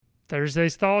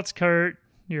Thursday's Thoughts, Kurt.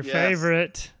 Your Yes.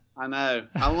 favorite. I know.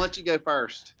 I'll let you go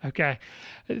first. Okay.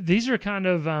 These are kind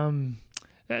of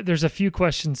there's a few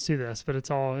questions to this, but it's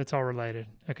all related.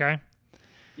 Okay.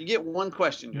 You get one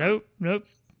question, John. Nope.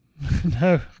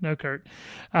 No, Kurt.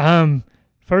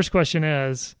 First question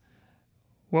is,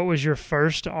 what was your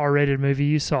first R-rated movie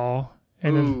you saw?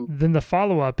 And then the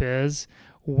follow-up is,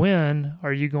 when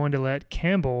are you going to let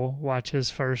Campbell watch his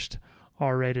first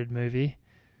R-rated movie?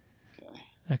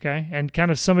 Okay. And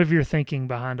kind of some of your thinking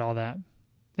behind all that.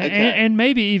 Okay. And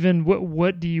maybe even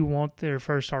what do you want their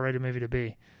first R-rated movie to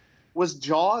be? Was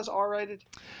Jaws R-rated?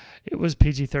 It was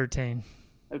PG-13.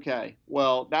 Okay.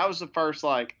 Well, that was the first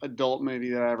adult movie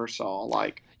that I ever saw.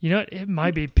 It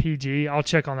might be PG. I'll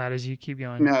check on that as you keep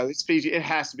going. No, it's PG. It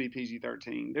has to be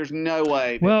PG-13. There's no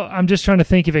way. Well, I'm just trying to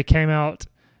think if it came out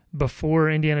before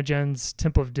Indiana Jones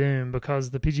Temple of Doom,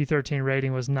 because the PG-13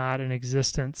 rating was not in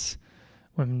existence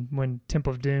when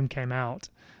Temple of Doom came out.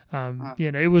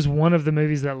 It was one of the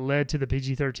movies that led to the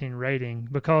PG-13 rating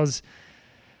because,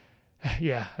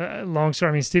 long story.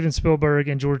 I mean, Steven Spielberg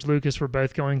and George Lucas were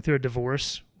both going through a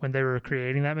divorce when they were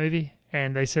creating that movie.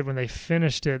 And they said when they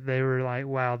finished it, they were like,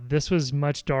 wow, this was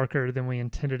much darker than we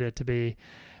intended it to be.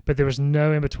 But there was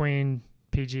no in between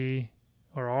PG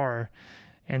or R.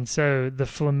 And so The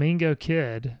Flamingo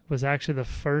Kid was actually the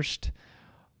first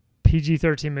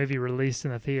PG-13 movie released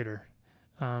in the theater.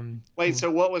 Wait, so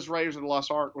what was Raiders of the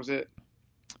Lost Ark? Was it?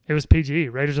 It was PG.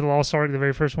 Raiders of the Lost Ark, the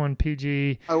very first one,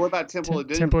 PG. Oh, what about Temple of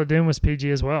Doom? Temple of Doom was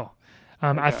PG as well.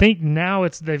 Okay. I think now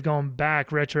they've gone back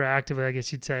retroactively, I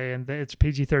guess you'd say, and it's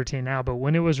PG-13 now. But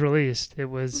when it was released, it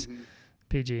was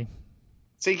PG.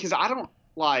 See, because I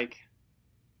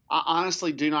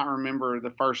honestly do not remember the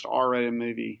first R-rated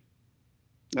movie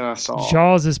that I saw.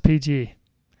 Jaws is PG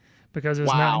because it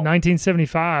was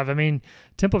 1975. I mean,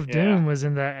 Temple of Doom was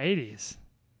in the 80s.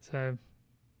 So.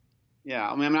 Yeah,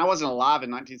 I mean, I wasn't alive in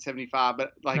 1975,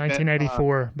 but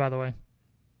 1984, by the way.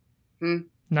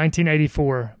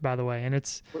 1984, by the way, and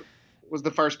it's was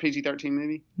the first PG-13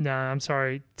 movie. No, I'm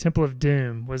sorry. Temple of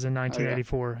Doom was in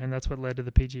 1984, and that's what led to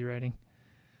the PG rating.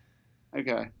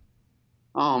 Okay.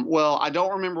 Well, I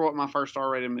don't remember what my first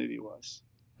R-rated movie was.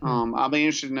 I'll be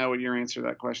interested to know what your answer to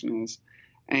that question is.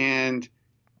 And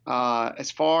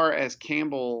as far as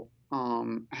Campbell,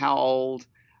 how old?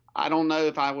 I don't know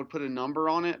if I would put a number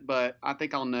on it, but I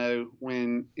think I'll know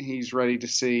when he's ready to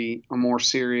see a more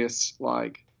serious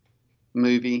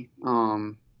movie.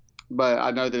 But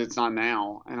I know that it's not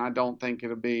now, and I don't think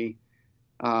it'll be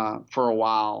for a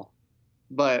while.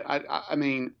 But I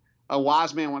mean, a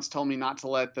wise man once told me not to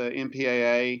let the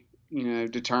MPAA,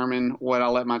 determine what I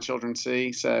let my children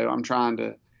see. So I'm trying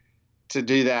to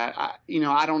do that.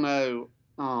 I don't know.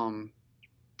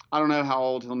 I don't know how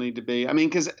old he'll need to be. I mean,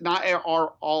 because not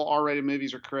all R-rated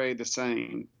movies are created the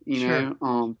same.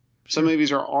 Some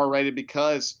movies are R-rated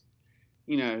because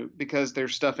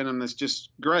there's stuff in them that's just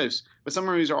gross. But some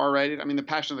movies are R-rated. I mean, The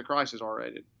Passion of the Christ is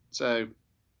R-rated. So,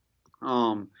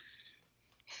 I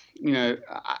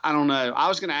don't know. I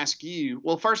was going to ask you.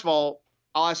 Well, first of all,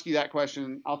 I'll ask you that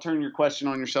question. I'll turn your question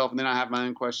on yourself, and then I have my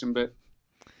own question. But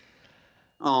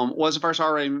what was the first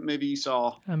R-rated movie you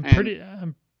saw?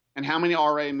 And how many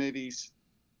R-rated movies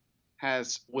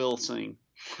has Will seen?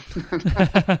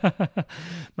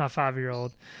 My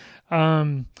 5-year-old.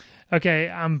 Okay,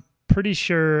 I'm pretty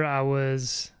sure I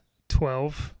was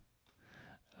 12.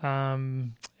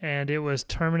 And it was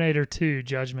Terminator 2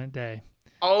 Judgment Day.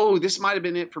 Oh, this might have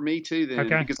been it for me too then,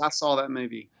 okay. Because I saw that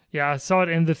movie. Yeah, I saw it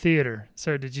in the theater.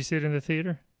 So did you see it in the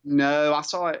theater? No, I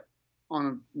saw it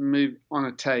on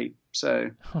a tape. So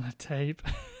on a tape.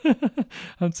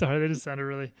 I'm sorry, that just sounded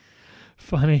really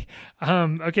funny.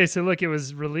 Okay, so look, it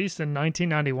was released in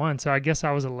 1991, so I guess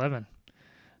I was 11.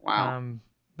 Wow.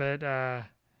 But I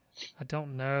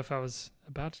don't know if I was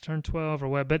about to turn 12 or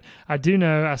what, but I do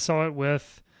know I saw it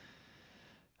with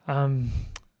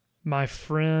my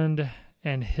friend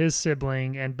and his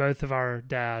sibling and both of our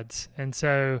dads. And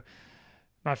so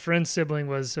my friend's sibling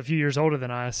was a few years older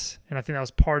than us, and I think that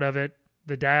was part of it.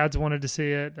 The dads wanted to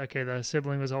see it. Okay, the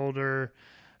sibling was older.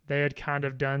 They had kind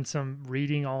of done some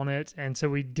reading on it, and so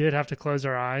we did have to close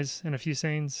our eyes in a few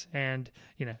scenes, and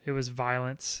it was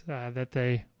violence that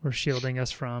they were shielding us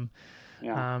from.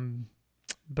 Yeah.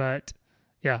 But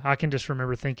yeah, I can just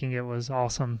remember thinking it was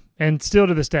awesome, and still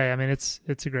to this day, I mean, it's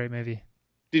a great movie.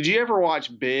 Did you ever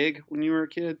watch Big when you were a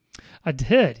kid? I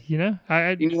did. they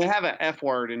have an F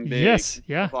word in Big. Yes.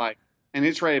 Yeah. And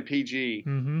it's rated PG.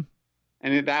 Mm-hmm.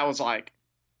 And that was that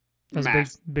was a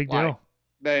big deal.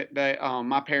 They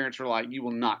my parents were like, you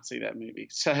will not see that movie.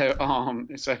 So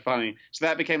it's so funny. So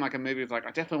that became like a movie. It's like,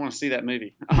 I definitely want to see that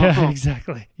movie. Yeah,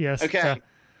 exactly. Yes. Okay.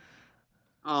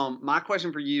 My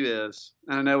question for you is,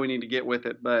 and I know we need to get with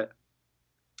it, but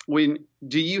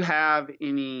do you have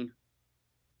any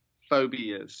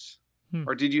phobias? Hmm.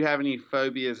 Or did you have any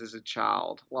phobias as a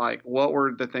child? Like, what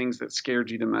were the things that scared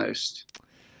you the most?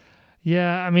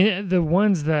 Yeah, I mean the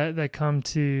ones that come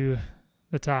to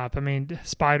the top. I mean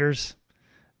spiders,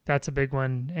 that's a big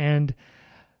one, and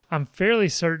I'm fairly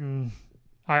certain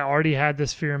I already had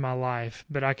this fear in my life,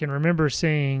 but I can remember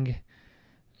seeing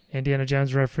Indiana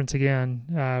Jones reference again,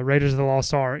 Raiders of the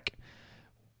Lost Ark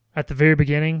at the very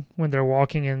beginning when they're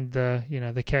walking in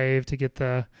the cave to get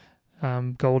the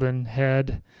golden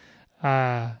head,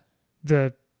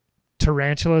 the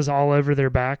tarantulas all over their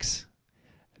backs.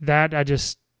 That I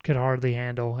just could hardly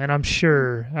handle, and I'm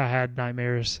sure I had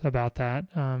nightmares about that.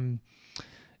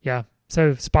 Yeah,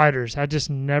 so spiders, I just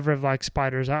never have liked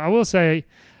spiders. I will say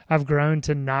I've grown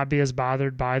to not be as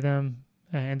bothered by them,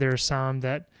 and there are some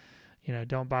that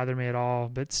don't bother me at all,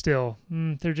 but still,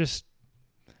 they're just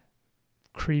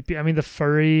creepy. I mean, the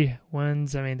furry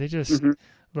ones, I mean, they just Hmm.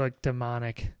 look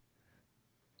demonic.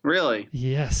 Really?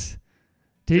 Yes.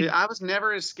 See, I was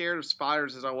never as scared of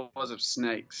spiders as I was of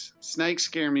snakes. Snakes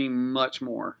scare me much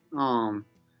more. They're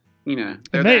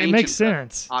the It makes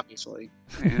ancient sense. obviously.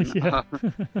 And, Yeah.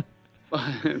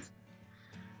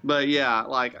 but yeah,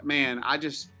 like, man, I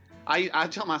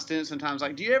tell my students sometimes,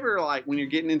 like, do you ever, like, when you're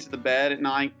getting into the bed at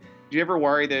night, do you ever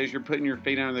worry that as you're putting your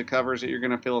feet under the covers that you're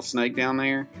going to feel a snake down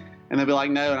there? And they'll be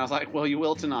like, no. And I was like, well, you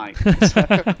will tonight.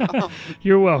 So,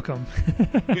 You're welcome.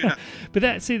 yeah. But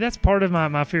that's part of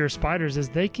my fear of spiders is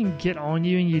they can get on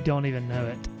you and you don't even know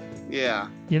it. Yeah.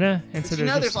 And so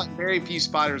There's like very few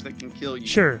spiders that can kill you.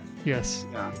 Sure. Yes.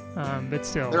 Yeah. But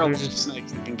still, There are a lot of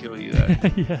snakes that can kill you,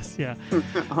 though. Yes. Yeah.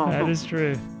 That is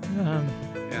true.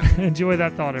 Yeah. Enjoy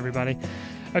that thought, everybody.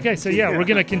 Okay, so we're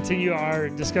going to continue our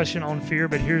discussion on fear,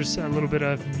 but here's a little bit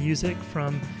of music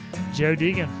from Joe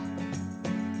Deegan.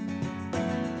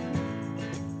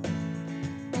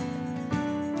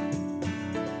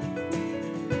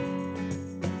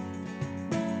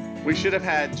 We should have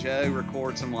had Joe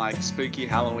record some like spooky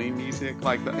Halloween music,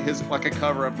 like a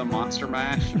cover of the Monster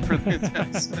Mash for this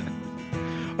episode.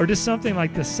 Or just something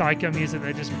like the Psycho music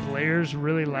that just blares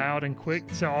really loud and quick,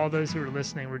 so all those who were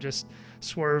listening were just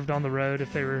swerved on the road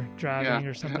if they were driving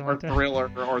or something like that. Or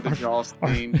Thriller or the Jaws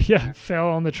theme. Fell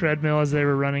on the treadmill as they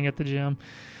were running at the gym.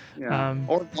 Yeah.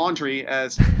 Or laundry,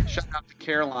 as shout out to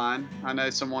Caroline. I know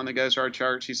someone that goes to our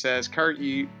church. He says, Kurt,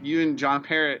 you and John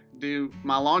Parrott do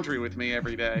my laundry with me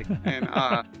every day. And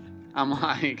I'm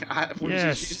like, she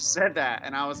just said that.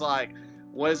 And I was like,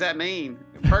 what does that mean?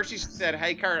 First she said,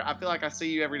 hey, Kurt, I feel like I see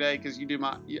you every day because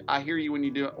I hear you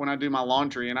when I do my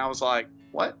laundry. And I was like,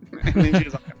 what? And then she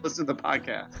was like, listen to the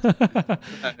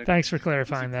podcast. Thanks for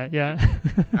clarifying that. Yeah.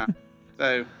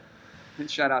 So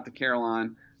shout out to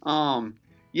Caroline.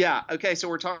 Yeah. Okay. So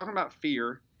we're talking about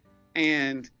fear,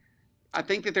 and I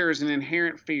think that there is an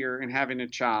inherent fear in having a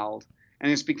child,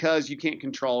 and it's because you can't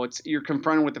control. You're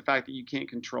confronted with the fact that you can't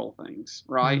control things,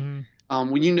 right?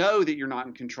 Mm-hmm. When you know that you're not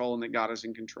in control and that God is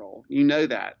in control, you know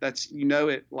that.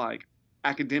 It like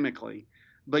academically,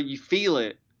 but you feel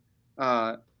it.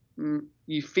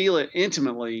 You feel it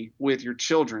intimately with your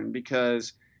children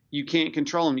because you can't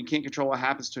control them. You can't control what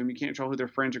happens to them. You can't control who their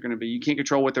friends are going to be. You can't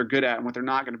control what they're good at and what they're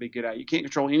not going to be good at. You can't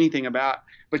control anything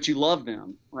but you love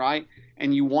them, right?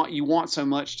 And you want so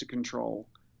much to control.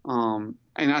 And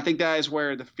I think that is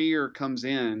where the fear comes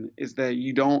in, is that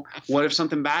what if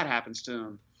something bad happens to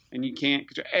them and you can't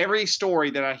control. Every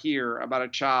story that I hear about a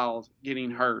child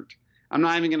getting hurt, I'm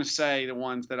not even going to say the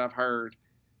ones that I've heard,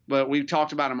 but we've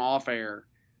talked about them off air,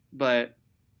 but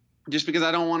just because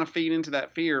I don't want to feed into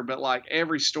that fear, but like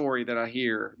every story that I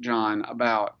hear, John,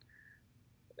 about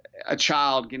a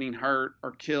child getting hurt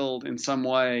or killed in some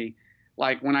way,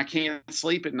 like when I can't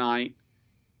sleep at night,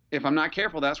 if I'm not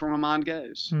careful, that's where my mind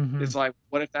goes. Mm-hmm. It's like,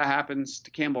 what if that happens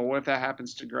to Campbell? What if that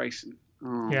happens to Grayson?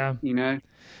 And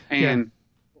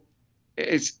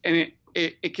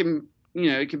it can,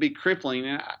 it can be crippling.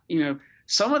 And,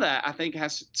 some of that I think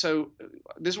so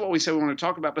this is what we said we want to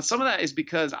talk about, but some of that is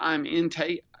because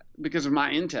because of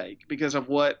my intake, because of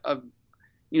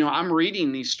I'm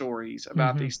reading these stories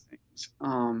about these things,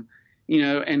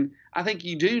 and I think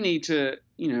you do need to,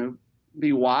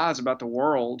 be wise about the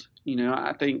world.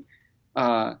 I think,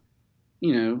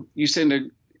 you send a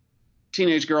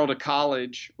teenage girl to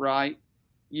college, right?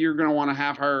 You're going to want to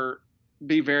have her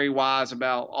be very wise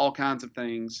about all kinds of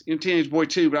things. Teenage boy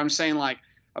too, but I'm saying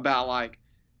about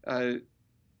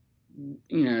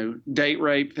date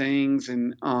rape things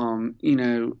and,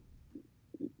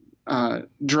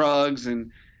 drugs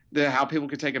and how people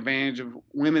could take advantage of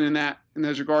women in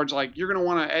those regards. Like, you're going to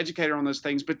want to educate her on those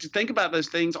things, but to think about those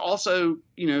things also,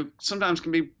 sometimes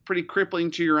can be pretty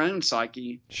crippling to your own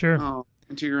psyche. Sure.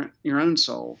 And to your own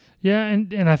soul. Yeah.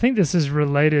 And I think this is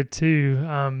related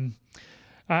to,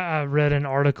 I read an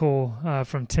article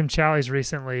from Tim Challies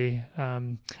recently.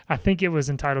 I think it was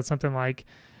entitled something like,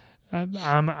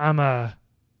 I'm a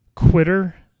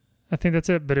quitter. I think that's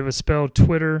it, but it was spelled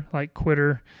Twitter, like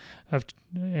quitter.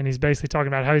 And he's basically talking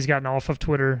about how he's gotten off of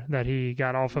Twitter, that he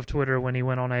got off of Twitter when he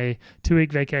went on a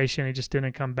 2-week vacation. He just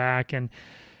didn't come back. And,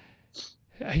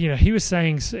 he was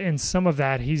saying in some of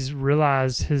that, he's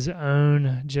realized his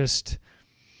own just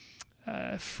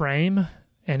frame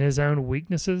and his own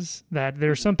weaknesses, that there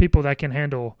are some people that can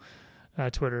handle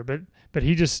Twitter, but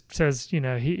he just says,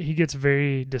 he gets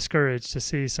very discouraged to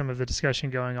see some of the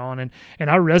discussion going on. And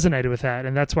I resonated with that.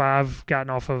 And that's why I've gotten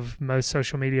off of most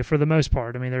social media for the most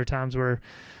part. I mean, there are times where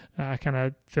I kind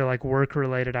of feel like work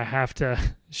related, I have to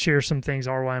share some things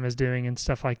RYM is doing and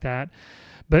stuff like that.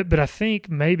 But I think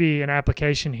maybe an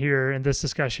application here in this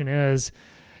discussion is,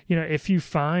 if you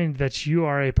find that you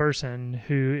are a person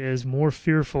who is more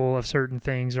fearful of certain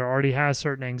things or already has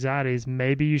certain anxieties,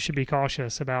 maybe you should be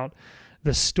cautious about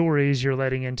the stories you're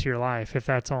letting into your life. If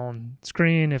that's on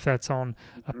screen, if that's on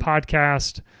a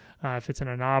podcast, if it's in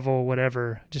a novel,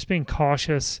 whatever, just being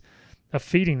cautious of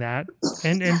feeding that.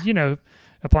 And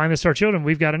applying this to our children,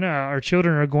 we've got to know our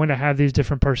children are going to have these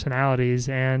different personalities,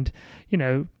 and,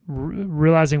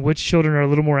 realizing which children are a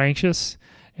little more anxious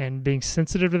and being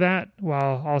sensitive to that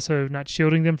while also not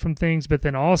shielding them from things. But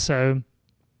then also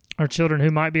our children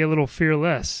who might be a little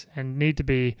fearless and need to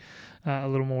be a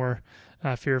little more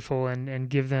fearful, and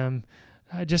give them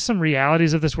just some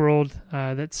realities of this world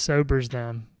that sobers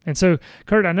them. And so,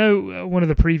 Kurt, I know one of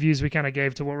the previews we kind of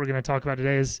gave to what we're going to talk about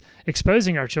today is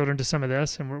exposing our children to some of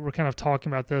this, and we're kind of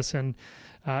talking about this in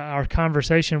our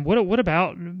conversation. What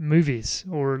about movies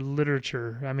or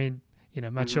literature? I mean,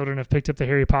 my children have picked up the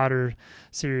Harry Potter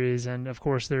series, and of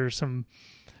course there's some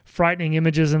frightening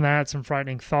images in that, some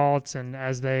frightening thoughts, and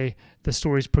as the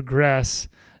stories progress,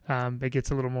 it gets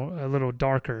a little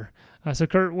darker. So,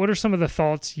 Kurt, what are some of the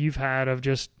thoughts you've had of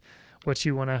just what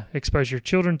you want to expose your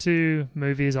children to,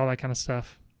 movies, all that kind of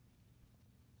stuff?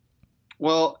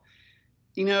 Well,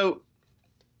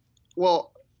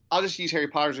 I'll just use Harry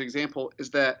Potter as an example, is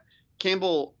that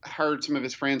Campbell heard some of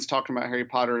his friends talking about Harry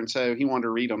Potter, and so he wanted to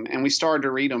read them. And we started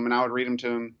to read them, and I would read them to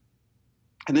him.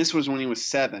 And this was when he was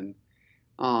 7.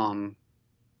 So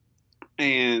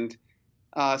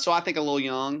I think a little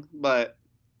young, but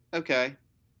okay.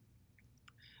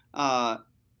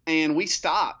 And we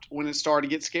stopped when it started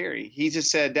to get scary. He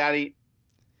just said, "Daddy,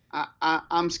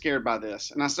 I'm scared by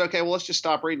this." And I said, "Okay, well, let's just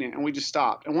stop reading it." And we just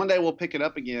stopped. And one day we'll pick it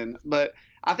up again. But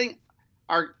I think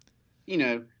our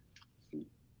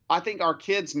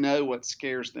kids know what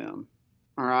scares them.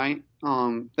 All right.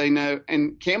 They know,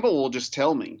 and Campbell will just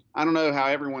tell me. I don't know how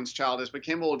everyone's child is, but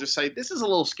Campbell will just say, "This is a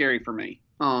little scary for me."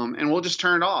 And we'll just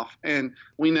turn it off, and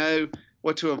we know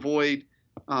what to avoid.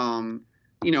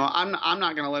 I'm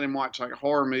not going to let him watch like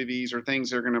horror movies or things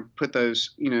that are going to put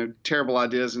those, terrible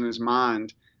ideas in his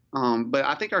mind. But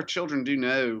I think our children do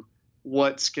know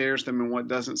what scares them and what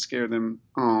doesn't scare them.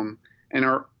 So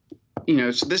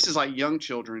this is like young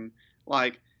children.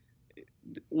 Like,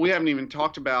 we haven't even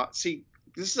talked about, this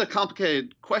is a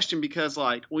complicated question, because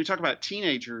like when we talk about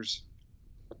teenagers,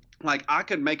 like I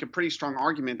could make a pretty strong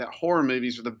argument that horror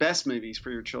movies are the best movies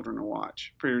for your children to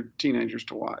watch, for your teenagers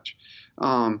to watch.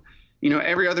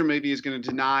 Every other movie is going to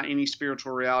deny any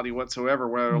spiritual reality whatsoever,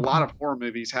 where a lot of horror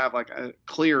movies have like a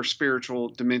clear spiritual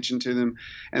dimension to them.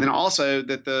 And then also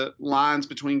that the lines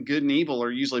between good and evil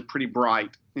are usually pretty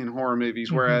bright in horror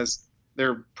movies, whereas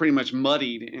they're pretty much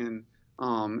muddied in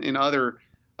other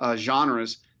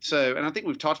genres. So, and I think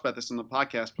we've talked about this on the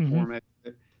podcast before,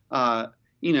 maybe,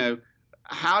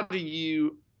 how do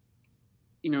you,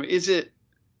 is it,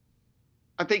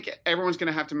 I think everyone's going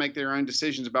to have to make their own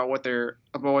decisions about what their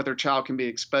child can be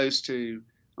exposed to,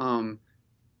 in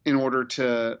order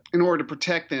to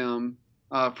protect them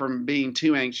from being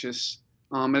too anxious.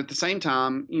 At the same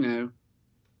time,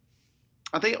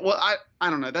 I think, I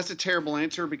don't know. That's a terrible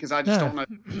answer, because I just don't know.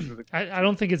 I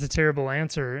don't think it's a terrible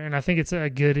answer, and I think it's a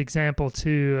good example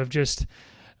too of just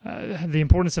the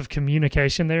importance of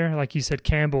communication there. Like you said,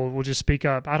 Campbell will just speak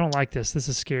up. "I don't like this. This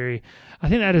is scary." I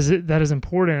think that is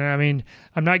important. I mean,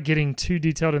 I'm not getting too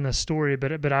detailed in this story,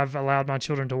 but I've allowed my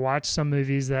children to watch some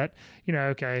movies that,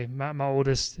 okay, my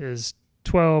oldest is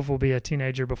 12, will be a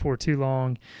teenager before too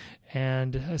long.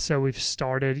 And so we've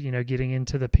started, getting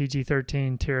into the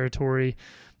PG-13 territory,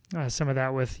 some of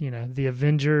that with, the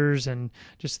Avengers and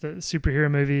just the superhero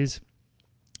movies.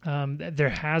 there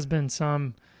has been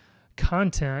some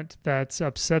content that's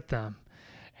upset them,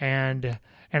 and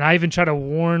I even try to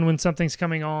warn when something's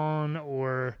coming on,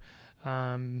 or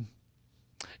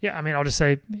yeah, I mean, I'll just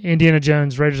say Indiana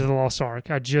Jones, Raiders of the Lost Ark.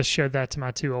 I just showed that to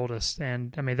my two oldest,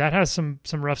 and I mean that has some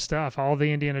rough stuff. All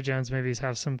the Indiana Jones movies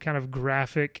have some kind of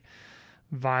graphic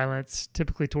violence,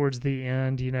 typically towards the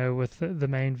end, with the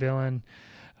main villain.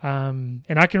 And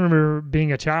I can remember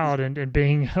being a child and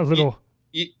being a little.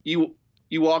 You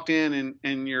walked in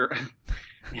and your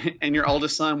and your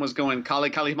oldest son was going Kali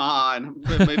Kali Ma and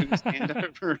moving his hand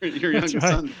over your youngest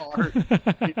son's heart. You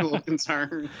were a little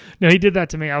concerned. No, he did that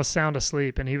to me. I was sound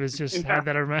asleep, and he was just had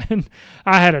that around.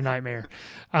 I had a nightmare.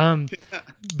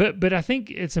 But I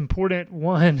think it's important.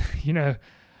 One,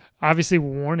 obviously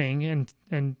warning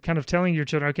and kind of telling your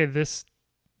children, okay, this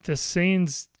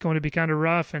scene's going to be kind of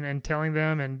rough, and telling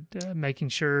them and making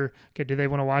sure, okay, do they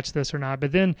want to watch this or not?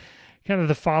 But then kind of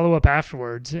the follow-up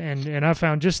afterwards. And I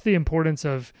found just the importance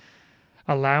of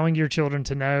allowing your children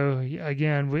to know,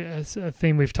 again, a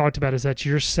theme we've talked about is that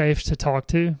you're safe to talk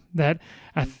to, that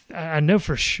I know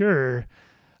for sure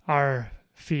our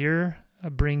fear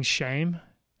brings shame,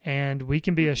 and we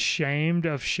can be ashamed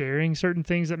of sharing certain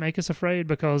things that make us afraid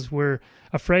because we're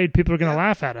afraid people are going to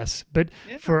laugh at us. But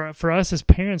for us as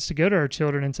parents to go to our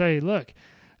children and say, look,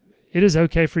 it is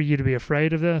okay for you to be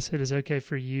afraid of this. It is okay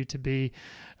for you to be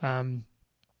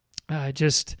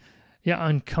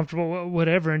uncomfortable,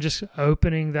 whatever, and just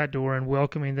opening that door and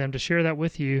welcoming them to share that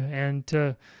with you, and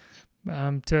to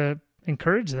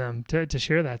encourage them to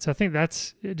share that. So I think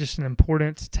that's just an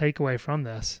important takeaway from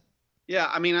this. Yeah,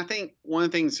 I mean, I think one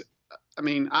of the things,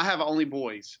 I have only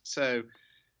boys, so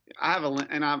I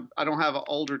don't have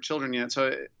older children yet,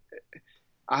 so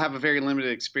I have a very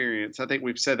limited experience. I think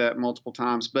we've said that multiple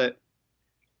times, but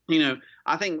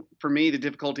I think for me, the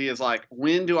difficulty is like,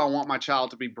 when do I want my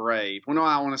child to be brave? When do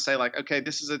I want to say like, okay,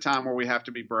 this is a time where we have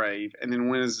to be brave. And then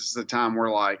when is this the time where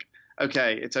like,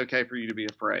 okay, it's okay for you to be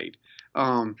afraid?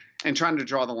 And trying to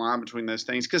draw the line between those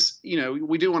things. Cause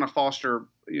we do want to foster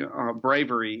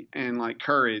bravery and like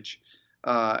courage,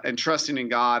 and trusting in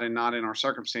God and not in our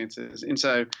circumstances. And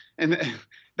so,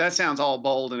 that sounds all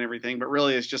bold and everything, but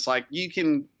really it's just like, you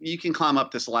can climb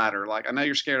up this ladder. Like, I know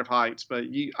you're scared of heights, but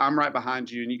I'm right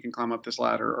behind you and you can climb up this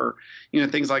ladder, or,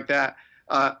 things like that.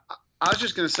 I was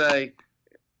just going to say,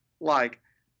 like,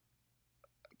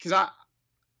 cause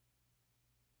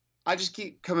I just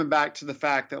keep coming back to the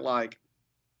fact that like,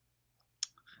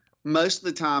 most of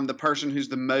the time, the person who's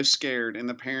the most scared in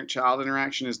the parent-child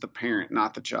interaction is the parent,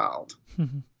 not the child.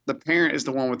 Mm-hmm. The parent is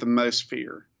the one with the most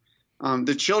fear.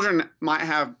 The children might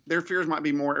have, their fears might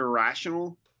be more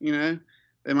irrational, They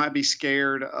might be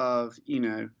scared of,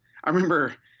 I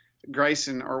remember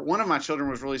Grayson, or one of my children,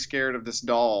 was really scared of this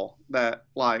doll that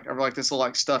this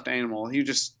little stuffed animal.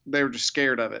 They were just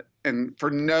scared of it, and for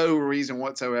no reason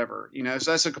whatsoever,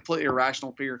 so that's a completely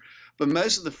irrational fear. But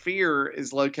most of the fear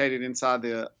is located inside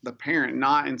the parent,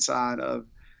 not inside of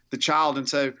the child. And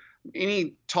so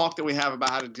any talk that we have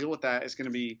about how to deal with that is going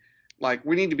to be like,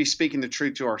 we need to be speaking the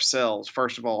truth to ourselves,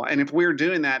 first of all. And if we're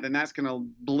doing that, then that's going to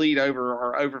bleed over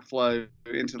or overflow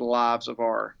into the lives of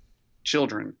our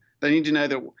children. They need to know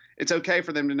that it's okay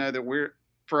for them to know that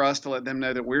for us to let them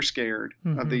know that we're scared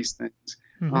mm-hmm. of these things.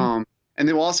 Mm-hmm. And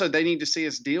then also they need to see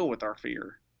us deal with our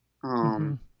fear.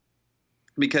 Mm-hmm.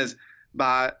 Because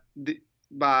by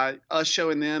us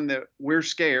showing them that we're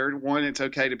scared, one, it's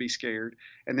okay to be scared.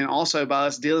 And then also by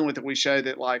us dealing with it, we show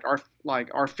that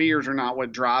our fears are not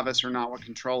what drive us, or not what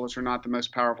control us, or not the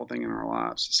most powerful thing in our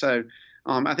lives. So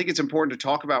I think it's important to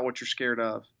talk about what you're scared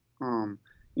of,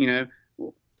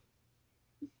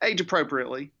 age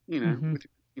appropriately, mm-hmm.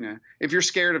 If you're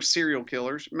scared of serial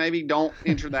killers, maybe don't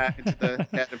enter that into the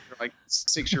head of your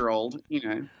 6-year-old,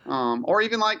 or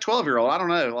even 12-year-old. I don't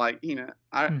know.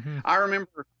 Mm-hmm. I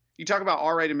remember, you talk about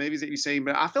R-rated movies that you've seen,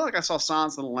 but I feel like I saw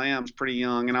Silence of the Lambs pretty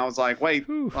young, and I was like, wait,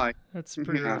 that's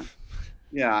pretty rough.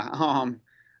 Yeah.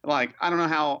 I don't know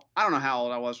how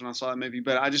old I was when I saw that movie,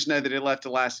 but I just know that it left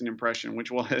a lasting impression,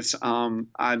 which was,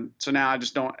 so now I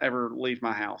just don't ever leave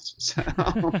my house. So.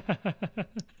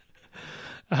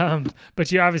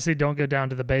 But you obviously don't go down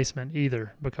to the basement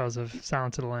either because of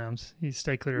Silence of the Lambs. You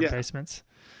stay clear of basements.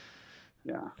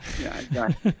 Yeah,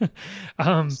 exactly.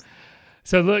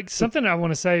 So look, something I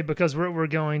want to say, because we're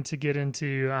going to get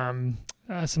into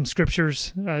some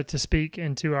scriptures to speak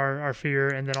into our fear,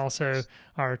 and then also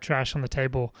our trash on the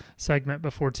table segment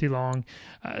before too long.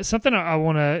 Something I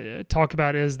want to talk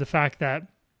about is the fact that,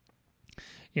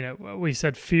 we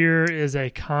said fear is a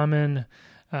common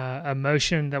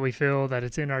emotion that we feel, that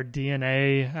it's in our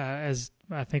DNA, as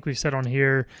I think we've said on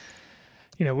here.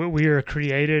 we are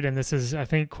created, and this is, I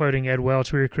think, quoting Ed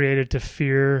Welch, we were created to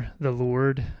fear the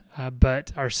Lord,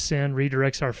 but our sin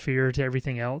redirects our fear to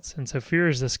everything else. And so fear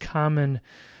is this common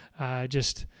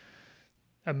just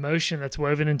emotion that's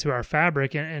woven into our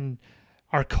fabric, and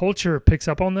our culture picks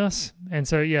up on this. And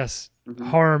so, yes,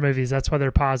 horror movies, that's why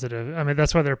they're positive. I mean,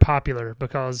 that's why they're popular,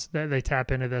 because they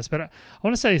tap into this. But I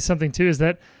want to say something, too, is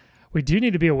that we do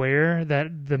need to be aware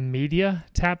that the media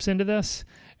taps into this,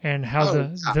 and how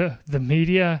the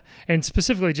media, and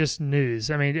specifically just news,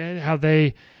 I mean, how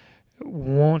they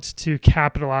want to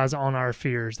capitalize on our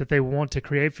fears, that they want to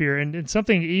create fear. And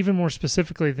something even more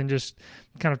specifically than just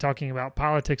kind of talking about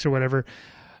politics or whatever,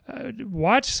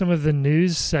 watch some of the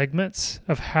news segments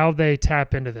of how they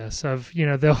tap into this. Of,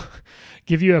 they'll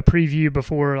give you a preview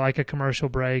before like a commercial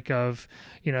break of,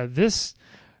 this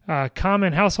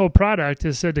common household product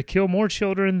is said to kill more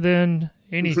children than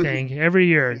anything every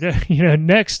year.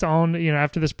 Next on,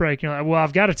 after this break, you're like, well,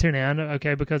 I've got to tune in,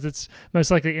 okay, because it's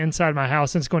most likely inside my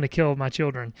house and it's going to kill my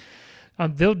children.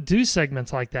 They'll do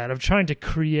segments like that of trying to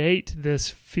create this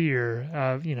fear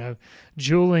of,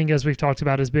 juuling, as we've talked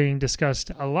about, is being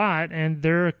discussed a lot, and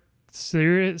there are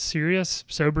serious,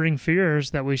 sobering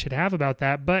fears that we should have about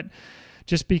that. But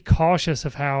just be cautious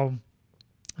of how,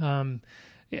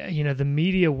 the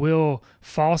media will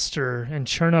foster and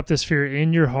churn up this fear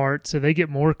in your heart, so they get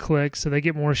more clicks, so they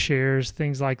get more shares,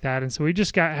 things like that. And so we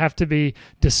just have to be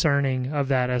discerning of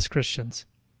that as Christians.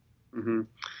 Mm-hmm.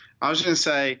 I was going to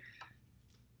say,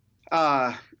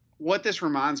 what this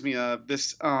reminds me of,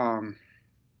 this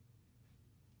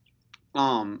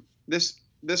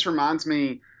reminds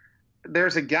me,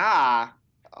 there's a guy,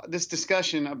 this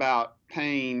discussion about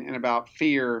pain and about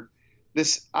fear,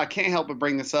 I can't help but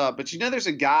bring this up, but there's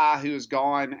a guy who has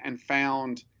gone and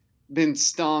been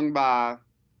stung by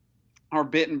or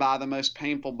bitten by the most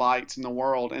painful bites in the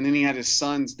world, and then he had his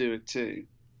sons do it too.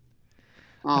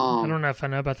 I don't know if I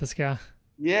know about this guy.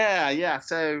 Yeah.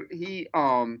 So he,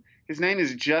 his name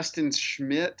is Justin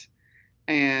Schmidt,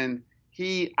 and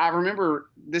I remember,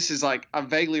 this is like, I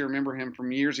vaguely remember him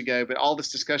from years ago, but all this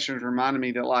discussion has reminded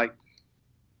me that, like,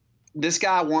 this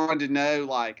guy wanted to know,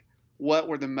 like, what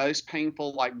were the most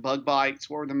painful, like, bug bites,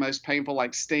 what were the most painful,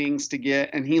 like, stings to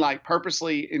get, and he, like,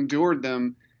 purposely endured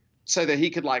them so that he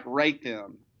could, like, rate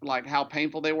them, like, how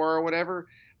painful they were or whatever.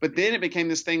 But then it became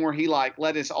this thing where he, like,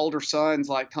 let his older sons,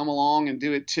 like, come along and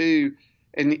do it too,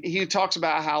 and he talks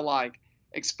about how, like,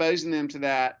 exposing them to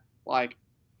that, like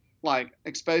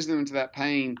exposing them to that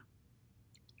pain,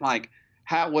 like,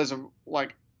 how it was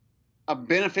a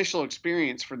beneficial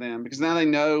experience for them, because now they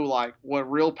know, like, what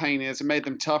real pain is. It made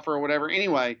them tougher or whatever.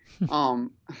 Anyway, I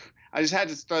just had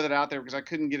to throw that out there because I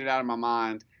couldn't get it out of my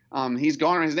mind. He's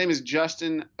gone. His name is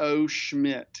Justin O.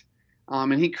 Schmidt,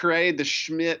 and he created the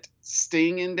Schmidt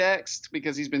Sting Index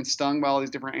because he's been stung by all these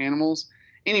different animals.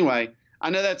 Anyway, I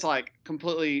know that's like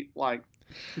completely like.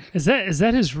 Is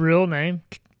that his real name,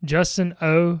 Justin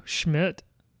O. Schmidt?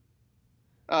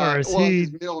 Or is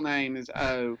his middle name is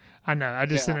O. I know. I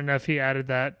just didn't know if he added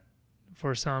that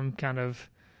for some kind of,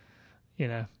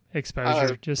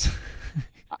 exposure. Just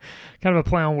kind of a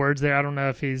play on words there. I don't know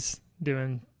if he's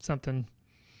doing something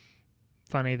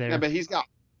funny there. Yeah, but he's got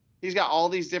all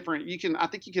these different. I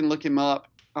think you can look him up.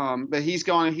 But he's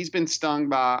been stung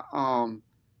by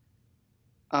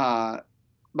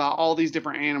all these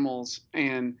different animals,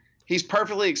 and he's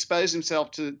perfectly exposed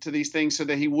himself to these things so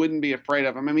that he wouldn't be afraid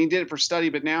of them. I mean, he did it for study,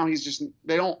 but now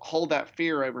they don't hold that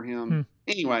fear over him.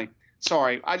 Anyway,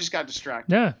 sorry, I just got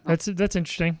distracted. No, that's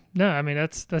interesting. No, I mean,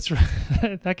 that's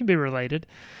that can be related.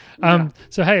 Yeah.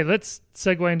 So, hey, let's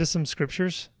segue into some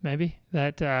scriptures maybe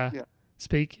that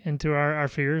speak into our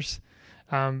fears.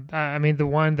 I mean, the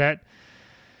one that,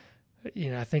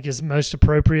 I think is most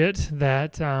appropriate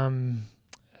that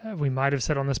we might have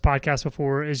said on this podcast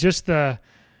before is just the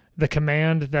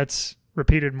command that's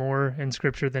repeated more in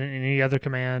Scripture than any other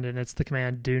command, and it's the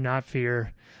command, do not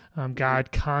fear.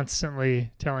 God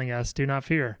constantly telling us, do not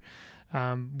fear.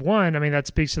 One, I mean, that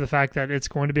speaks to the fact that it's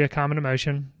going to be a common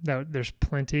emotion, that there's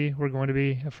plenty we're going to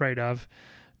be afraid of,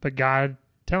 but God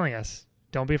telling us,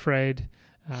 don't be afraid.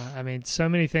 I mean, so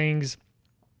many things,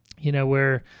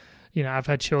 where, I've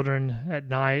had children at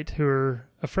night who are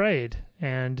afraid,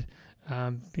 and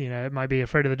it might be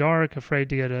afraid of the dark, afraid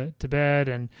to go to bed,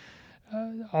 and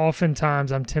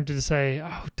oftentimes I'm tempted to say,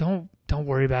 "Oh, don't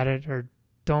worry about it," or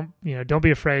don't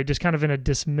be afraid, just kind of in a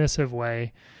dismissive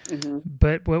way. Mm-hmm.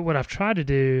 But what I've tried to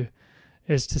do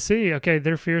is to see, okay,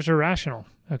 their fears are rational.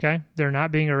 Okay, they're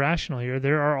not being irrational here.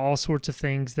 There are all sorts of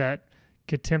things that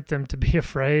could tempt them to be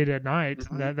afraid at night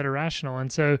that are rational,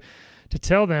 and so to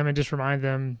tell them and just remind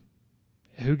them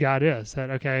who God is. That,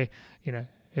 okay,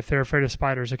 If they're afraid of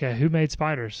spiders, okay, who made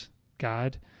spiders?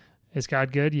 God. Is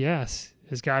God good? Yes.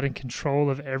 Is God in control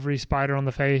of every spider on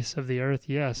the face of the earth?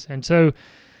 Yes. And so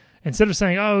instead of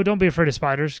saying, oh, don't be afraid of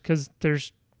spiders, because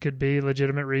there's could be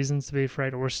legitimate reasons to be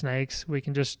afraid, or snakes, we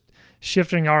can just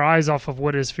shifting our eyes off of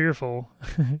what is fearful.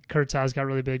 Kurt's eyes got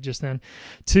really big just then,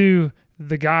 to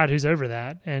the God who's over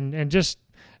that, and just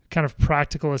kind of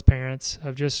practical as parents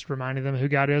of just reminding them who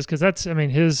God is, because that's, I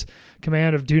mean, his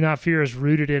command of do not fear is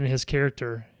rooted in his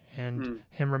character, and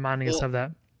him reminding us of that.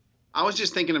 I was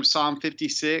just thinking of Psalm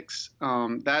 56.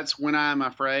 That's when I am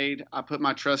afraid, I put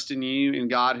my trust in you, in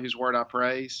God whose word I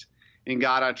praise. In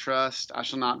God I trust, I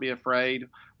shall not be afraid.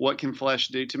 What can flesh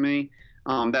do to me?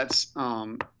 That's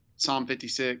Psalm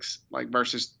 56, like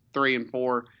verses 3 and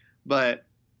 4. But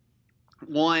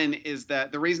one is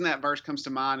that the reason that verse comes to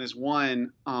mind is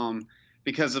one,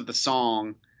 because of the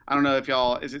song. I don't know if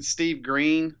y'all, is it Steve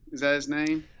Green? Is that his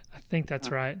name? I think that's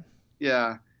right.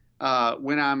 Yeah.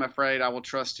 When I'm afraid, I will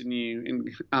trust in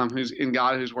you, who's in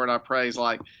God whose word I praise.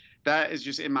 Like, that is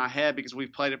just in my head because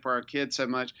we've played it for our kids so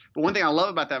much. But one thing I love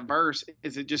about that verse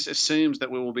is it just assumes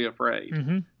that we will be afraid.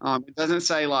 It doesn't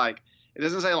say like, it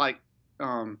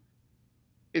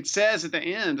says at the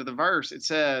end of the verse, it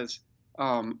says,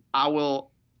 I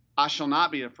shall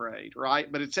not be afraid,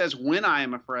 right? But it says, when I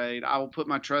am afraid, I will put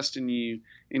my trust in you.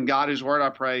 In God whose word I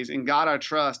praise. In God I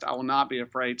trust, I will not be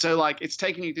afraid. So like, it's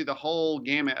taking you through the whole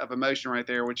gamut of emotion right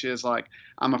there, which is like,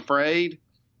 I'm afraid.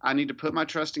 I need to put my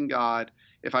trust in God.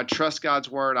 If I trust God's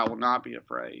word, I will not be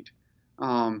afraid.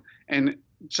 And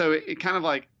so it kind of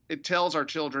like, it tells our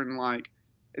children, like,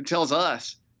 it tells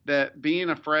us that being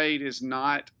afraid is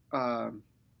not,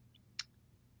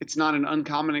 it's not an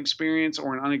uncommon experience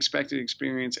or an unexpected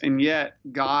experience. And yet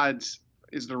God's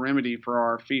is the remedy for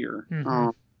our fear,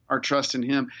 our trust in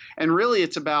him. And really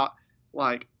it's about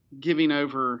like giving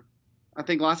over. I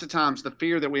think lots of times the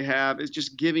fear that we have is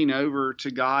just giving over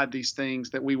to God these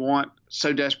things that we want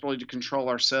so desperately to control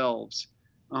ourselves.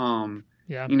 You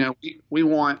know, we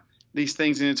want these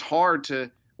things, and it's hard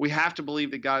we have to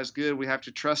believe that God is good. We have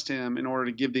to trust him in order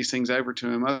to give these things over to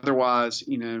him. Otherwise,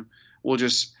 you know, we'll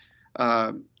just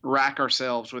rack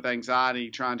ourselves with anxiety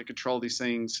trying to control these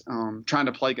things, trying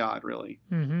to play God, really.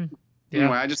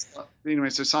 Anyway,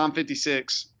 so Psalm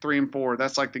 56, 3 and 4,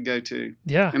 that's like the go-to.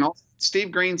 Yeah. And also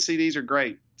Steve Green CDs are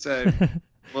great. So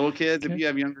little kids, if you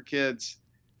have younger kids,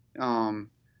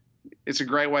 it's a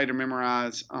great way to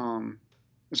memorize.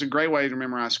 It's a great way to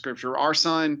memorize scripture.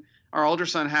 Our older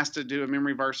son has to do a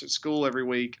memory verse at school every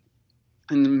week.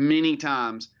 And many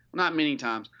times, not many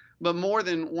times, but more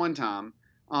than one time,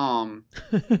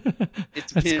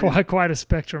 That's quite a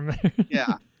spectrum there.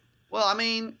 Yeah. Well, I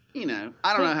mean, you know,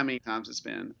 I don't know how many times it's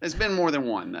been. It's been more than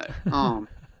one though.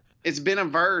 It's been a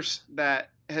verse that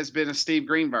has been a Steve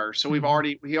Green verse. So he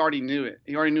already knew it.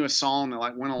 He already knew a song that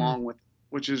like went along with,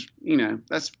 which is, you know,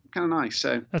 that's kind of nice.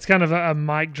 So that's kind of a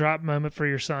mic drop moment for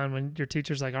your son when your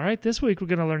teacher's like, all right, this week we're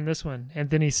going to learn this one. And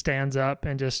then he stands up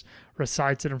and just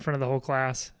recites it in front of the whole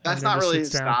class. That's not really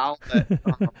his style. But,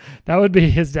 that would be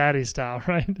his daddy's style,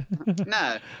 right?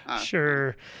 No.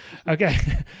 Sure. Okay.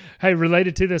 Hey,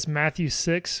 related to this, Matthew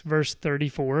 6, verse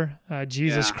 34,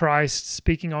 Jesus Christ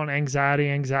speaking on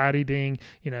anxiety being,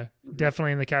 you know,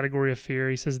 definitely in the category of fear.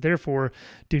 He says, therefore,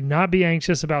 do not be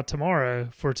anxious about tomorrow,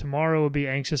 for tomorrow will be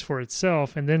anxious for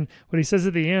itself. And then what he says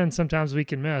at the end, sometimes we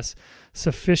can miss,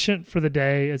 sufficient for the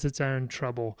day is its own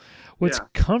trouble. What's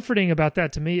comforting about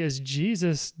that to me is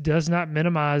Jesus does not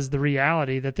minimize the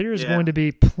reality that there is going to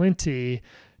be plenty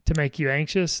to make you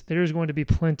anxious. There is going to be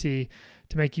plenty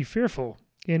to make you fearful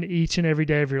in each and every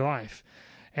day of your life.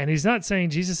 And he's not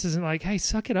saying, Jesus isn't like, hey,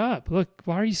 suck it up. Look,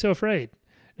 why are you so afraid?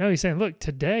 No, he's saying, look,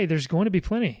 today there's going to be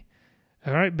plenty.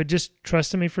 All right, but just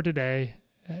trust in me for today.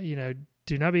 You know,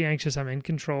 do not be anxious. I'm in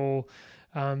control.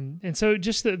 And so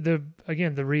just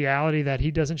the reality that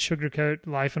he doesn't sugarcoat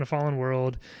life in a fallen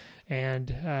world. And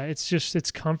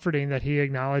it's comforting that he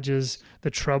acknowledges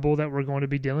the trouble that we're going to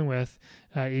be dealing with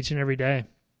each and every day.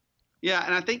 Yeah,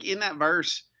 and I think in that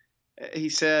verse, he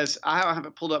says, I don't have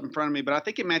it pulled up in front of me, but I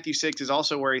think in Matthew 6 is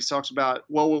also where he talks about,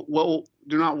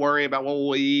 do not worry about what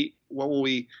we'll eat, what will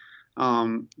we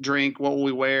drink, what will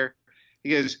we wear.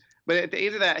 He goes, but at the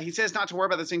end of that, he says not to worry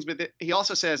about those things, but he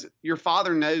also says, your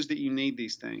Father knows that you need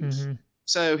these things. Mm-hmm.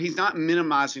 So he's not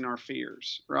minimizing our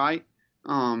fears, right?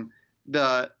 He's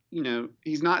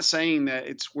not saying that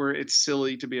it's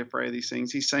silly to be afraid of these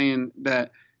things. He's saying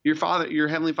that your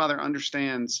Heavenly Father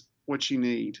understands what you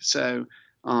need. So,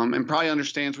 and probably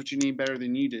understands what you need better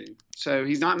than you do. So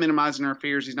he's not minimizing our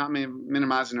fears. He's not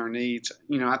minimizing our needs.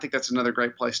 You know, I think that's another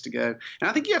great place to go. And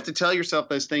I think you have to tell yourself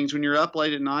those things when you're up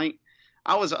late at night.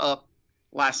 I was up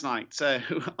last night. So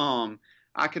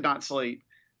I could not sleep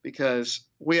because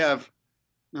we have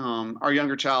our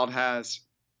younger child has,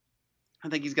 I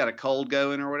think he's got a cold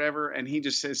going or whatever, and he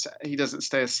just says he doesn't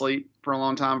stay asleep for a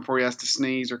long time before he has to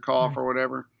sneeze or cough or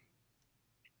whatever.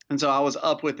 And so I was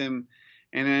up with him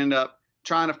and ended up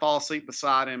trying to fall asleep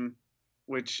beside him,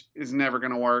 which is never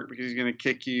going to work because he's going to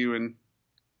kick you and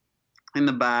in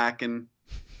the back and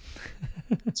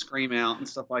scream out and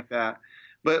stuff like that.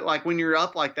 But like when you're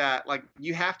up like that, like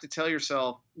you have to tell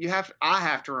yourself, I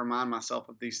have to remind myself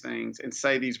of these things and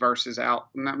say these verses out,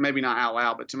 maybe not out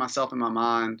loud, but to myself in my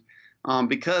mind,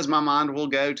 because my mind will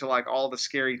go to like all the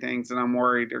scary things that I'm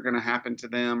worried are going to happen to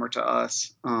them or to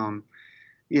us.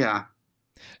 Yeah.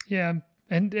 Yeah.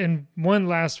 And one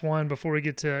last one before we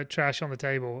get to trash on the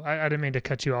table. I didn't mean to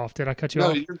cut you off. Did I cut you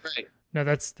off? No, you're great. No,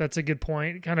 that's a good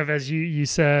point. Kind of as you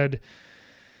said,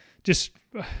 just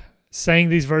saying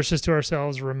these verses to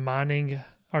ourselves, reminding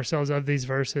ourselves of these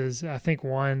verses. I think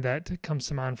one that comes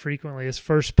to mind frequently is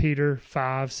 1 Peter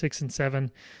 5, 6, and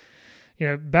 7.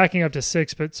 Backing up to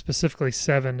 6, but specifically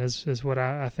 7 is what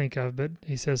I think of. But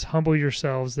he says, humble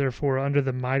yourselves, therefore, under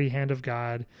the mighty hand of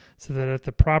God, so that at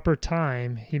the proper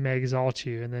time he may exalt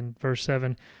you. And then verse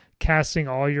 7, casting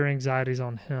all your anxieties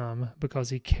on him because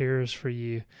he cares for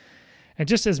you. And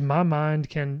just as my mind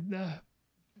can,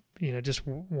 just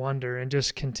wonder and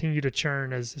just continue to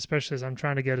churn, especially as I'm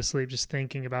trying to go to sleep, just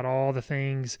thinking about all the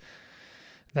things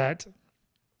that,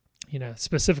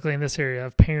 specifically in this area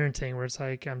of parenting, where it's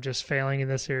like I'm just failing in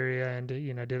this area, and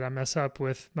did I mess up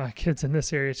with my kids in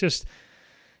this area? It's just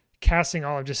casting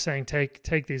all. I'm just saying,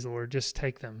 take these, Lord, just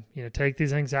take them. Take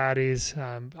these anxieties,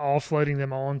 all floating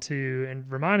them onto,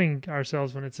 and reminding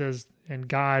ourselves when it says, "And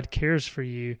God cares for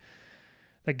you,"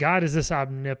 that God is this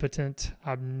omnipotent,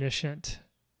 omniscient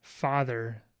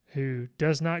Father who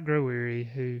does not grow weary,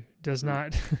 who does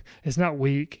not is not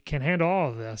weak, can handle all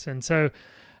of this. And so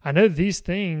I know these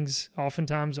things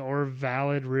oftentimes are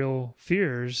valid, real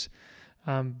fears,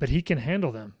 but he can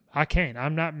handle them. I can't.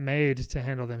 I'm not made to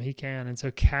handle them. He can. And so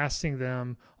casting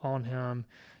them on him,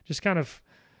 just kind of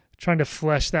trying to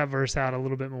flesh that verse out a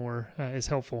little bit more is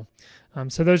helpful.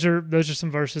 So those are some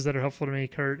verses that are helpful to me,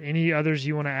 Kurt. Any others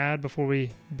you want to add before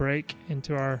we break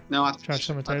into our trash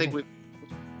on the table? I think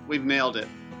we've nailed it.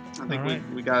 I think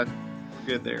we got it.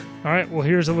 We're good there. All right. Well,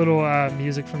 here's a little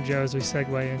music from Joe as we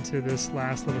segue into this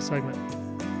last little segment.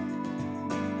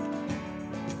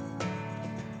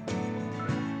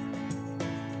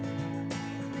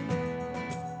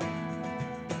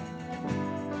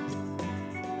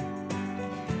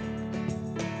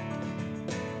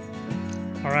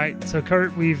 All right, so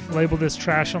Kurt, we've labeled this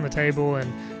trash on the table,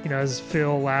 and as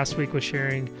Phil last week was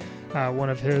sharing one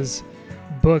of his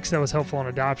books that was helpful on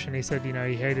adoption, he said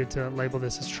he hated to label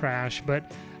this as trash,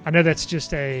 but I know that's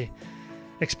just a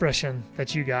expression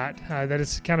that you got, that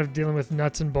it's kind of dealing with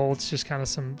nuts and bolts, just kind of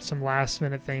some last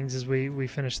minute things as we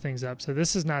finish things up. So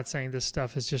this is not saying this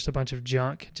stuff is just a bunch of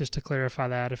junk, just to clarify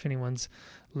that if anyone's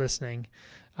listening.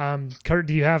 Kurt,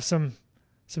 do you have some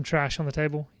trash on the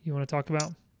table you want to talk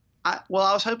about? I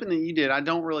was hoping that you did. I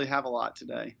don't really have a lot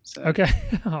today. So. Okay.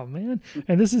 Oh, man.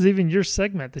 And this is even your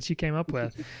segment that you came up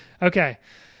with. Okay.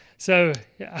 So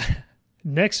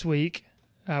next week,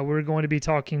 we're going to be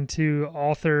talking to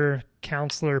author,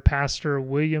 counselor, pastor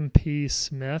William P.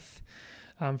 Smith.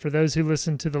 For those who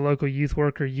listen to the local youth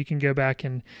worker, you can go back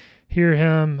and hear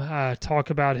him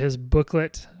talk about his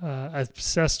booklet,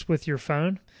 Obsessed with Your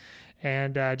Phone,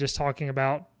 and just talking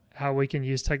about how we can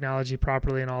use technology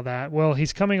properly and all that. Well,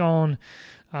 he's coming on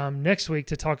next week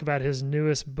to talk about his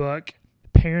newest book,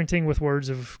 Parenting with Words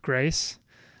of Grace.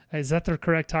 Is that the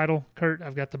correct title, Kurt?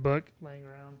 I've got the book laying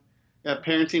around. Yeah,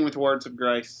 Parenting with Words of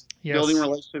Grace. Yes. Building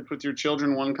relationships with your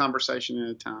children one conversation at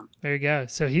a time. There you go.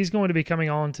 So he's going to be coming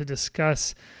on to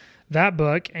discuss that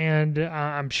book, and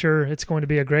I'm sure it's going to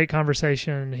be a great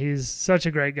conversation. He's such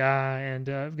a great guy, and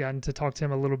I've gotten to talk to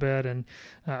him a little bit and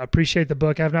appreciate the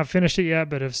book. I have not finished it yet,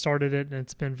 but have started it, and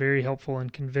it's been very helpful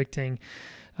and convicting.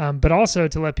 But also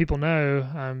to let people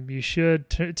know, you should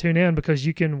tune in because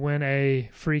you can win a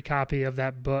free copy of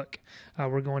that book.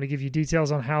 We're going to give you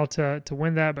details on how to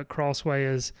win that, but Crossway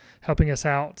is helping us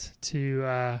out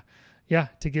to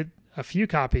get a few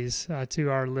copies to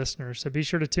our listeners. So be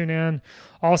sure to tune in.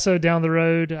 Also down the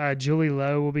road, Julie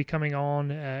Lowe will be coming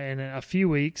on in a few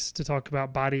weeks to talk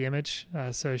about body image.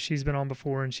 So she's been on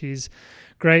before and she's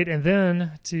great. And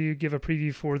then to give a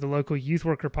preview for the local youth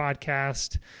worker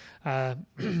podcast,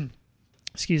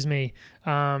 excuse me,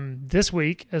 this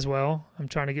week as well. I'm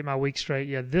trying to get my week straight.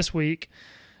 Yeah, this week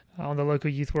on the local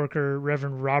youth worker,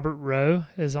 Reverend Robert Rowe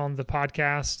is on the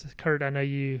podcast. Kurt, I know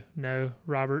you know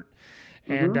Robert.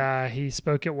 and he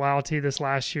spoke at YLT this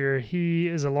last year. He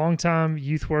is a longtime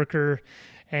youth worker,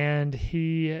 and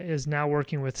he is now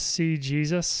working with See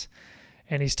Jesus.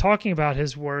 And he's talking about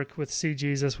his work with See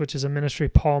Jesus, which is a ministry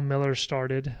Paul Miller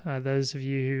started. Those of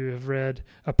you who have read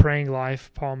A Praying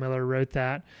Life, Paul Miller wrote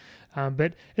that.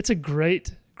 But it's a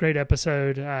great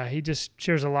episode. He just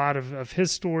shares a lot of his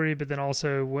story, but then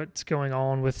also what's going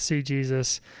on with See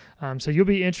Jesus. So you'll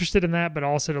be interested in that, but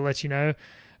also to let you know,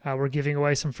 we're giving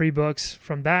away some free books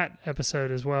from that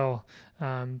episode as well.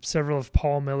 Several of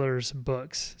Paul Miller's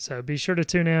books. So be sure to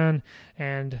tune in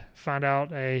and find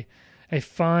out a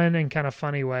fun and kind of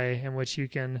funny way in which you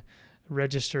can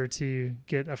register to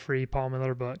get a free Paul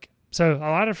Miller book. So a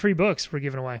lot of free books we're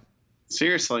giving away.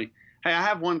 Seriously. Hey, I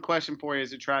have one question for you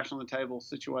as a trash on the table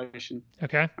situation.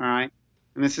 Okay. All right.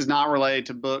 And this is not related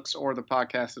to books or the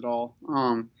podcast at all.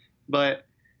 But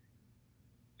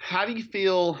how do you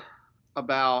feel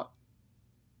about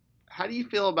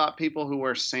people who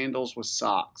wear sandals with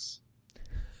socks?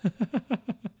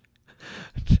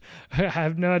 I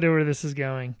have no idea where this is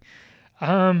going.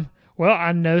 Well,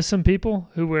 I know some people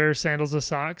who wear sandals with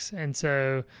socks, and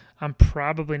so I'm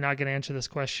probably not going to answer this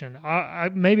question.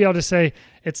 Maybe I'll just say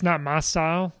it's not my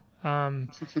style. I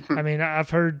mean,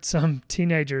 I've heard some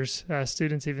teenagers,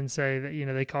 students even say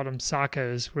that, they called them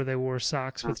sockos, where they wore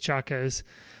socks with chacos.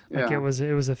 Like it was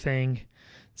a thing.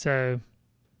 So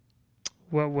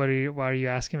why are you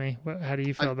asking me? How do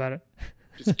you feel about it?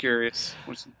 Just curious.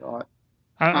 What's the thought?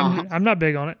 I'm not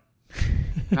big on it.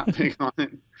 Not big on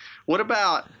it. What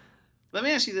about, let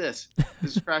me ask you this.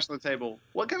 This is trash on the table.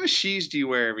 What kind of shoes do you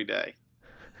wear every day?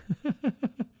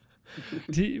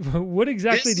 What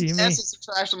exactly do you mean? This is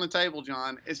trash on the table,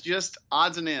 John. It's just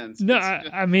odds and ends. No,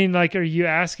 I mean, like, are you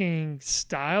asking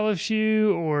style of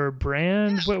shoe or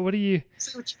brand? Yeah. What do you?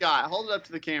 See what you got. Hold it up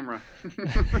to the camera.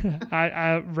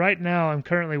 I right now I'm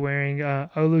currently wearing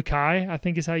Olukai, I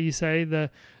think is how you say the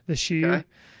shoe.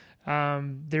 Okay.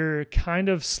 They're kind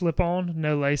of slip on,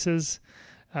 no laces.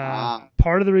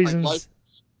 Part of the reasons,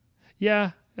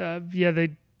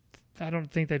 I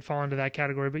don't think they'd fall into that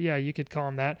category, but yeah, you could call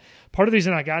them that. Part of the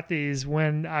reason I got these,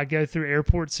 when I go through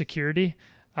airport security,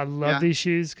 I love these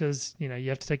shoes because, you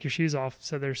have to take your shoes off.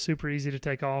 So they're super easy to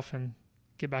take off and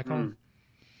get back home.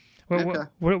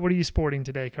 What are you sporting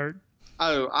today, Kurt?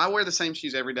 Oh, I wear the same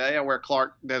shoes every day. I wear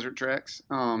Clark Desert Treks.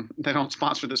 They don't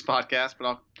sponsor this podcast, but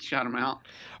I'll shout them out.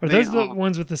 Are those the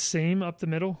ones with the seam up the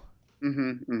middle?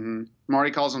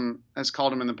 Marty has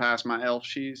called them in the past my elf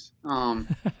shoes.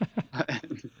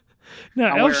 No,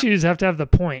 elf shoes have to have the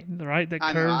point, right? That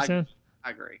curves in. I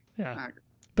agree. Yeah. I agree.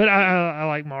 But I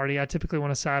like Marty. I typically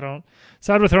want to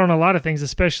side with her on a lot of things,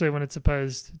 especially when it's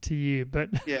opposed to you. But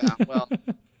yeah, well,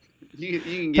 you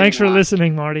can. Thanks for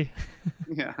listening, Marty.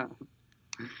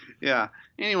 Yeah.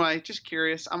 Anyway, just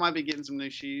curious. I might be getting some new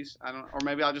shoes. Or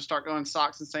maybe I'll just start going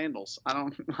socks and sandals. I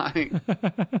don't like.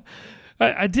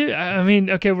 I do. I mean,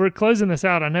 okay, we're closing this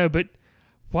out, I know, but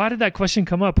why did that question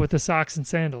come up with the socks and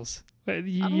sandals?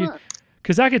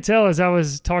 Because I could tell as I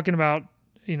was talking about,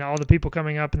 all the people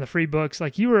coming up in the free books,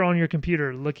 like you were on your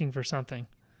computer looking for something.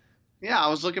 Yeah, I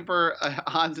was looking for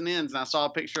odds and ends, and I saw a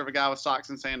picture of a guy with socks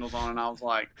and sandals on, and I was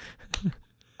like,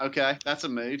 okay, that's a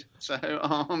mood. So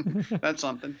that's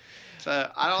something.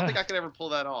 So I don't think I could ever pull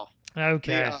that off.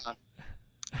 Okay.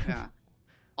 Yeah.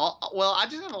 Well, I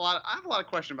have a lot of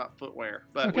questions about footwear,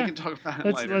 but we can talk about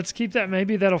it later. Let's keep that.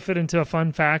 Maybe that'll fit into a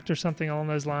fun fact or something along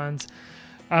those lines.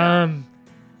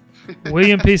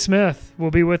 William P. Smith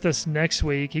will be with us next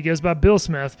week. He goes by Bill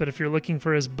Smith, but if you're looking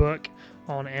for his book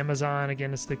on Amazon,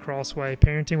 again, it's The Crossway,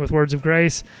 Parenting with Words of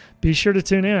Grace. Be sure to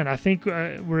tune in. I think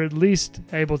we're at least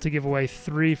able to give away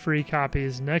 3 free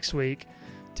copies next week.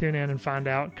 Tune in and find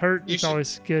out. Kurt, it's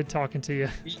always good talking to you.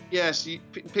 Yes,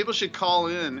 people should call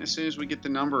in as soon as we get the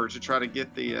number to try to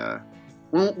get the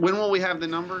when will we have the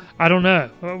number? I don't know.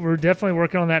 We're definitely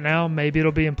working on that now. Maybe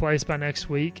it'll be in place by next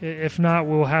week. If not,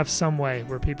 we'll have some way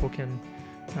where people can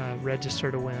register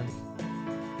to win.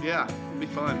 Yeah, it'll be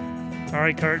fun. All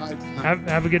right, Kurt.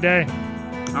 Have a good day.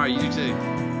 All right, you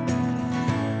too.